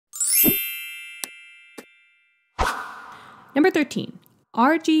Number 13.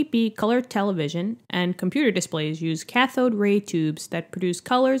 RGB color television and computer displays use cathode ray tubes that produce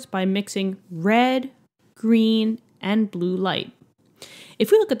colors by mixing red, green, and blue light.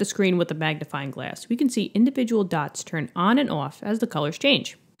 If we look at the screen with a magnifying glass, we can see individual dots turn on and off as the colors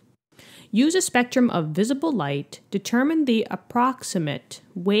change. Use a spectrum of visible light, determine the approximate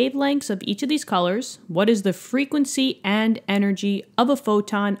wavelengths of each of these colors, what is the frequency and energy of a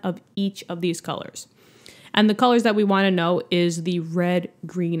photon of each of these colors. And the colors that we want to know is the red,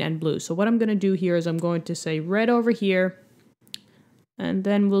 green, and blue. So what I'm going to do here is I'm going to say red over here, and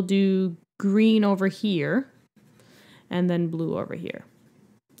then we'll do green over here, and then blue over here.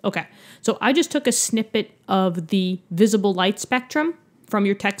 Okay, so I just took a snippet of the visible light spectrum from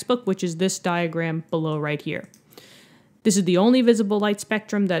your textbook, which is this diagram below right here. This is the only visible light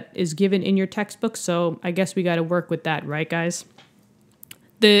spectrum that is given in your textbook, so I guess we got to work with that, right, guys?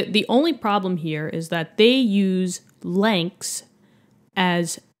 The only problem here is that they use lengths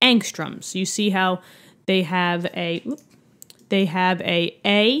as angstroms. You see how they have a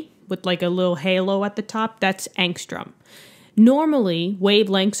A with like a little halo at the top? That's angstrom. Normally,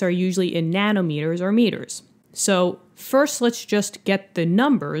 wavelengths are usually in nanometers or meters. So first, let's just get the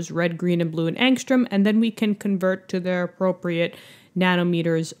numbers, red, green, and blue in angstrom, and then we can convert to their appropriate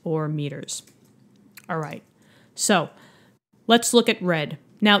nanometers or meters. All right, so let's look at red.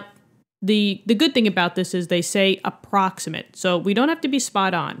 Now, the good thing about this is they say approximate, so we don't have to be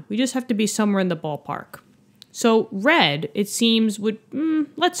spot on. We just have to be somewhere in the ballpark. So red, it seems, would,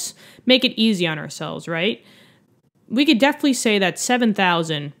 let's make it easy on ourselves, right? We could definitely say that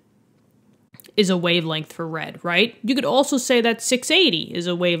 7,000 is a wavelength for red, right? You could also say that 680 is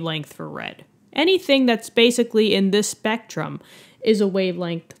a wavelength for red. Anything that's basically in this spectrum is a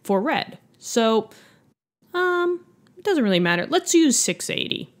wavelength for red. So, it doesn't really matter. Let's use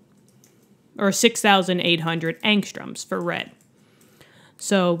 680 or 6,800 angstroms for red.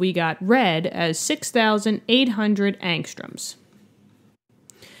 So we got red as 6,800 angstroms.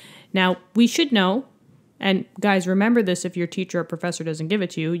 Now, we should know, and guys, remember this if your teacher or professor doesn't give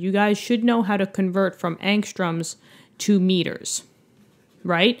it to you, you guys should know how to convert from angstroms to meters,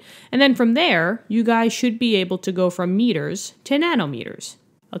 right? And then from there, you guys should be able to go from meters to nanometers.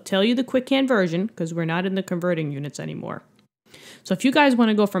 I'll tell you the quick hand version because we're not in the converting units anymore. So if you guys want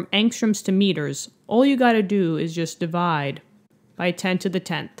to go from angstroms to meters, all you got to do is just divide by 10 to the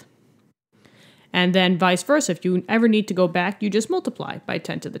 10th. And then vice versa, if you ever need to go back, you just multiply by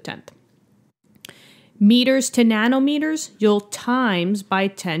 10 to the 10th. Meters to nanometers, you'll times by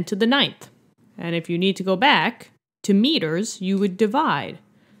 10 to the 9th. And if you need to go back to meters, you would divide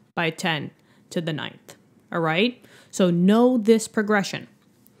by 10 to the 9th. All right? So know this progression.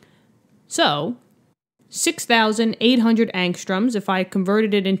 So 6,800 angstroms, if I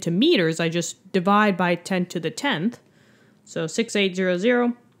converted it into meters, I just divide by 10 to the 10th. So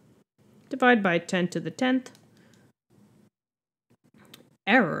 6800 divide by 10 to the 10th.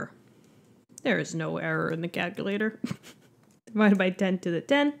 Error. There is no error in the calculator. Divided by 10 to the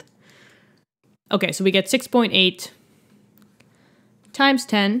 10th. Okay, so we get 6.8 times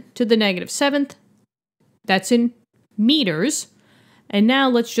 10 to the negative 7th. That's in meters. And now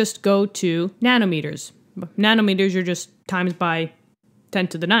let's just go to nanometers. Nanometers are just times by 10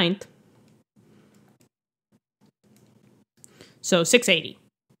 to the 9th. So 680.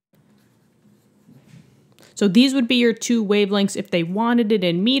 So these would be your two wavelengths if they wanted it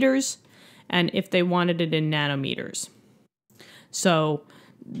in meters and if they wanted it in nanometers. So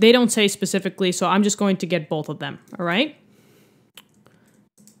they don't say specifically, so I'm just going to get both of them, all right?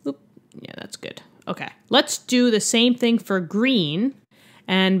 Oop. Yeah, that's good. Okay, let's do the same thing for green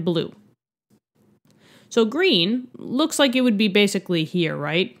and blue. So green looks like it would be basically here,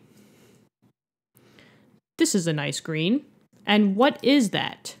 right? This is a nice green. And what is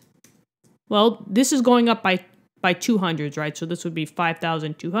that? Well, this is going up by 200s, right? So this would be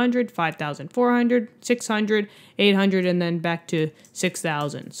 5,200, 5,400, 600, 800, and then back to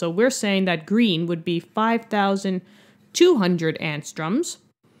 6,000. So we're saying that green would be 5,200 angstroms.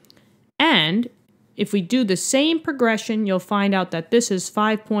 And if we do the same progression, you'll find out that this is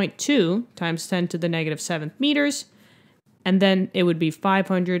 5.2 times 10 to the negative 7th meters. And then it would be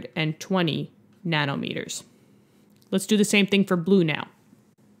 520 nanometers. Let's do the same thing for blue now.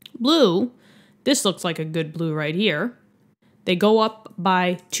 Blue, this looks like a good blue right here. They go up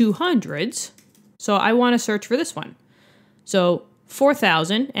by 200s, so I want to search for this one. So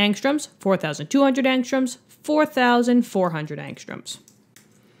 4,000 angstroms, 4,200 angstroms, 4,400 angstroms.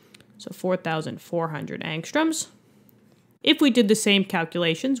 So 4,400 angstroms. If we did the same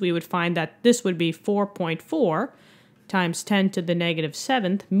calculations, we would find that this would be 4.4 times 10 to the negative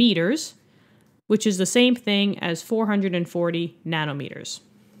 7th meters, which is the same thing as 440 nanometers.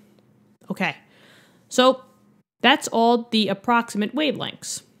 Okay, so that's all the approximate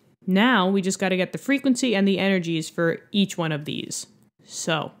wavelengths. Now we just got to get the frequency and the energies for each one of these.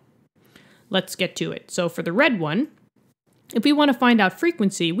 So let's get to it. So for the red one, if we want to find out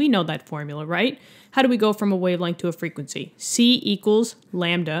frequency, we know that formula, right? How do we go from a wavelength to a frequency? C equals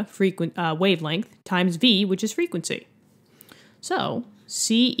lambda wavelength times V, which is frequency. So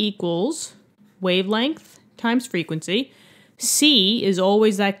C equals wavelength times frequency. C is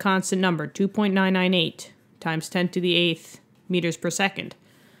always that constant number, 2.998 times 10 to the 8th meters per second.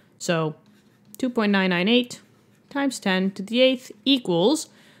 So 2.998 times 10 to the 8th equals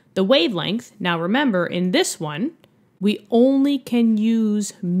the wavelength. Now remember, in this one, we only can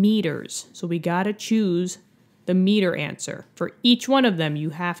use meters. So we got to choose the meter answer. For each one of them,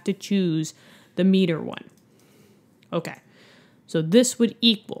 you have to choose the meter one. Okay, so this would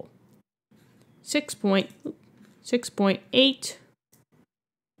equal 6.8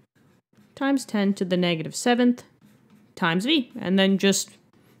 times 10 to the negative 7th times V, and then just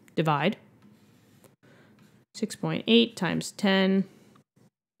divide. 6.8 times 10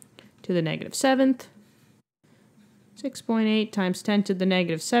 to the negative 7th. 6.8 times 10 to the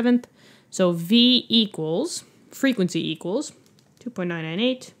negative 7th. So V equals, frequency equals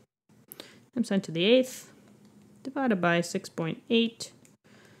 2.998 times 10 to the 8th divided by 6.8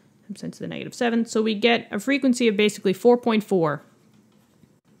 times 10 to the negative 7th. So we get a frequency of basically 4.4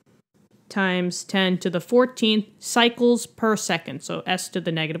 times 10 to the 14th cycles per second. So S to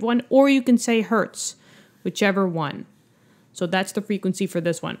the negative 1, or you can say hertz, whichever one. So that's the frequency for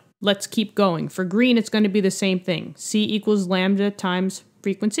this one. Let's keep going. For green, it's going to be the same thing. C equals lambda times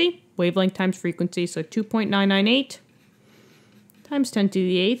frequency, wavelength times frequency. So 2.998 times 10 to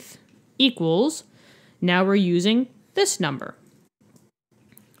the 8th equals, now we're using this number.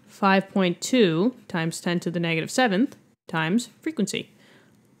 5.2 times 10 to the negative 7th times frequency.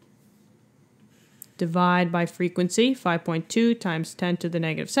 Divide by frequency, 5.2 times 10 to the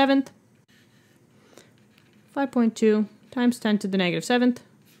negative 7th. 5.2 times 10 to the negative 7th.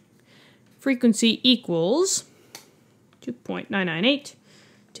 Frequency equals 2.998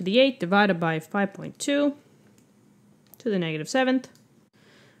 to the 8th divided by 5.2 to the negative 7th.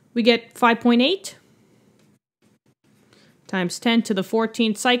 We get 5.8 times 10 to the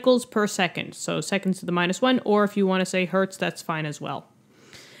 14th cycles per second. So seconds to the minus 1, or if you want to say hertz, that's fine as well.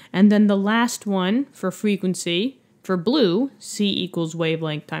 And then the last one for frequency, for blue, C equals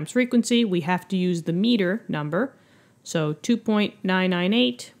wavelength times frequency. We have to use the meter number. So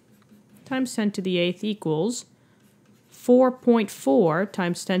 2.998 times 10 to the 8th equals 4.4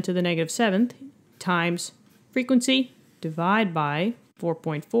 times 10 to the negative 7th times frequency, divide by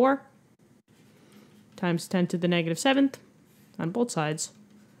 4.4 times 10 to the negative 7th on both sides.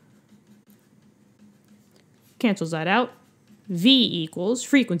 Cancels that out. V equals,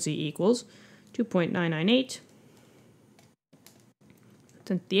 frequency equals 2.998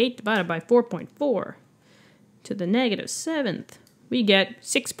 10 to the 8th divided by 4.4 to the negative 7th. We get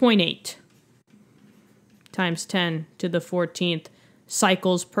 6.8 times 10 to the 14th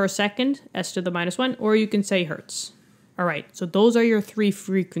cycles per second, S to the minus 1, or you can say hertz. All right, so those are your three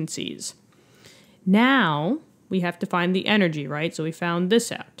frequencies. Now we have to find the energy, right? So we found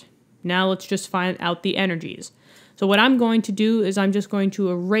this out. Now let's just find out the energies. So what I'm going to do is I'm just going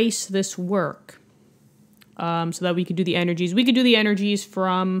to erase this work so that we could do the energies. We could do the energies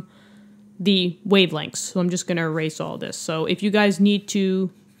from the wavelengths. So I'm just going to erase all this. So if you guys need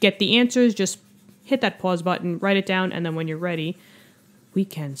to get the answers, just hit that pause button, write it down, and then when you're ready, we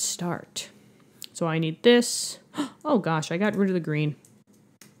can start. So I need this. Oh gosh, I got rid of the green.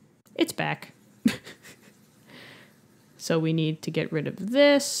 It's back. So we need to get rid of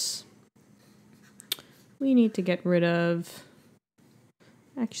this. We need to get rid of...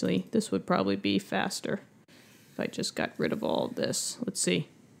 Actually, this would probably be faster if I just got rid of all of this. Let's see.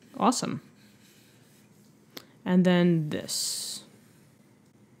 Awesome. And then this.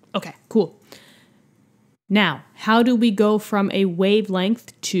 Okay, cool. Now, how do we go from a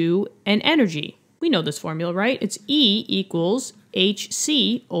wavelength to an energy? We know this formula, right? It's E equals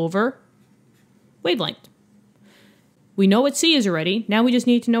hc over wavelength. We know what C is already. Now we just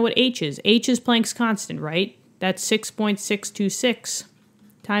need to know what H is. H is Planck's constant, right? That's 6.626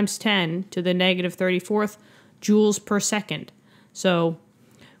 times 10 to the negative 34th joules per second. So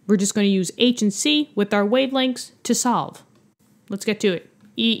we're just going to use H and C with our wavelengths to solve. Let's get to it.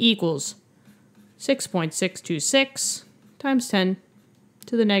 E equals 6.626 times 10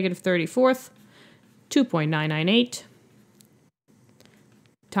 to the negative 34th, 2.998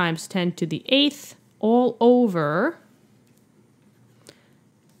 times 10 to the 8th, all over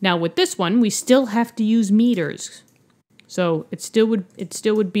Now with this one, we still have to use meters. So it still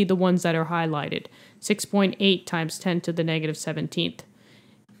would be the ones that are highlighted. 6.8 times 10 to the negative 17th.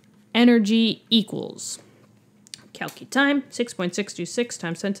 Energy equals, calculate time, 6.626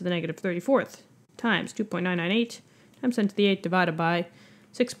 times 10 to the negative 34th times 2.998 times 10 to the 8th divided by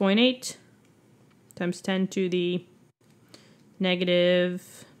 6.8 times 10 to the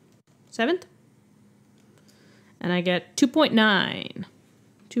negative 7th. And I get 2.9.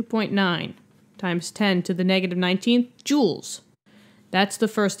 2.9 times 10 to the negative 19th joules. That's the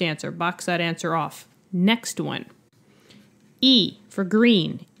first answer. Box that answer off. Next one. E for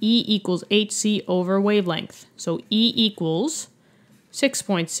green. E equals hc over wavelength. So E equals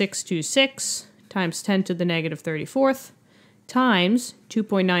 6.626 times 10 to the negative 34th times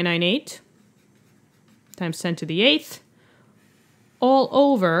 2.998 times 10 to the 8th all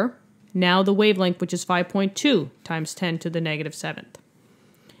over now the wavelength, which is 5.2 times 10 to the negative 7th.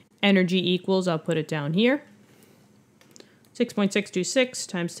 Energy equals, I'll put it down here, 6.626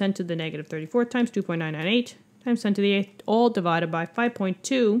 times 10 to the negative 34th times 2.998 times 10 to the 8th, all divided by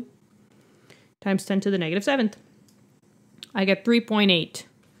 5.2 times 10 to the negative 7th. I get 3.8.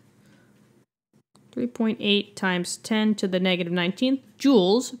 3.8 times 10 to the negative 19th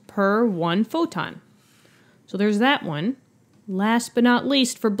joules per 1 photon. So there's that one. Last but not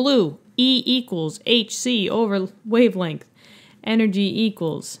least, for blue, E equals hc over wavelength. Energy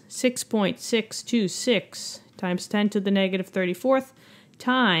equals 6.626 times 10 to the negative 34th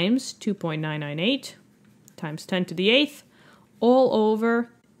times 2.998 times 10 to the 8th, all over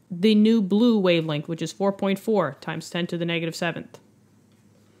the new blue wavelength, which is 4.4 times 10 to the negative 7th.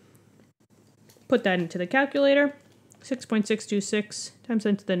 Put that into the calculator. 6.626 times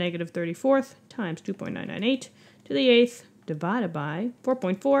 10 to the negative 34th times 2.998 to the 8th divided by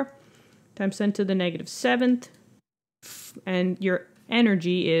 4.4 times 10 to the negative 7th. And your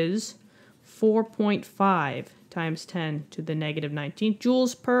energy is 4.5 times 10 to the negative 19th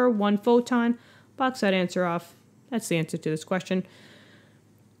joules per 1 photon. Box that answer off. That's the answer to this question.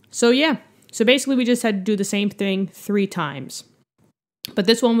 So yeah, so basically we just had to do the same thing 3 times. But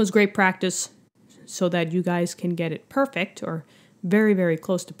this one was great practice so that you guys can get it perfect or very, very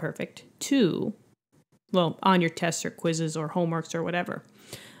close to perfect too. Well, on your tests or quizzes or homeworks or whatever.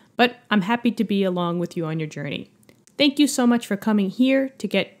 But I'm happy to be along with you on your journey. Thank you so much for coming here to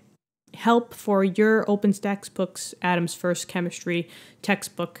get help for your OpenStax books, Adam's First Chemistry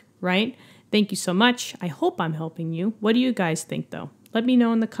textbook, right? Thank you so much. I hope I'm helping you. What do you guys think, though? Let me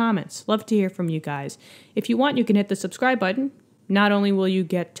know in the comments. Love to hear from you guys. If you want, you can hit the subscribe button. Not only will you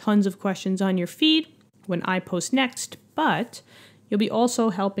get tons of questions on your feed when I post next, but you'll be also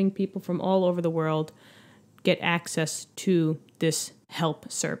helping people from all over the world get access to this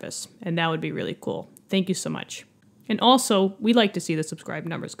help service. And that would be really cool. Thank you so much. And also, we like to see the subscribe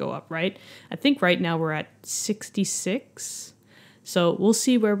numbers go up, right? I think right now we're at 66. So we'll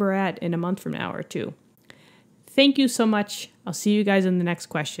see where we're at in a month from now or two. Thank you so much. I'll see you guys in the next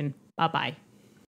question. Bye-bye.